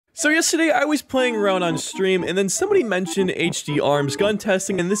So yesterday I was playing around on stream and then somebody mentioned HD Arms gun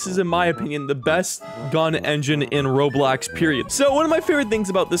testing, and this is in my opinion the best gun engine in Roblox period. So one of my favorite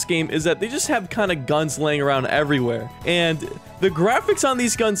things about this game is that they just have kind of guns laying around everywhere, and the graphics on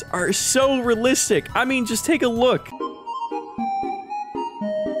these guns are so realistic. I mean, just take a look.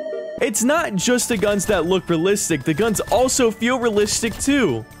 It's not just the guns that look realistic, the guns also feel realistic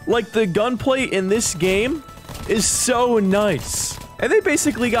too. Like the gunplay in this game is so nice. And they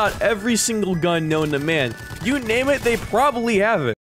basically got every single gun known to man. You name it, they probably have it.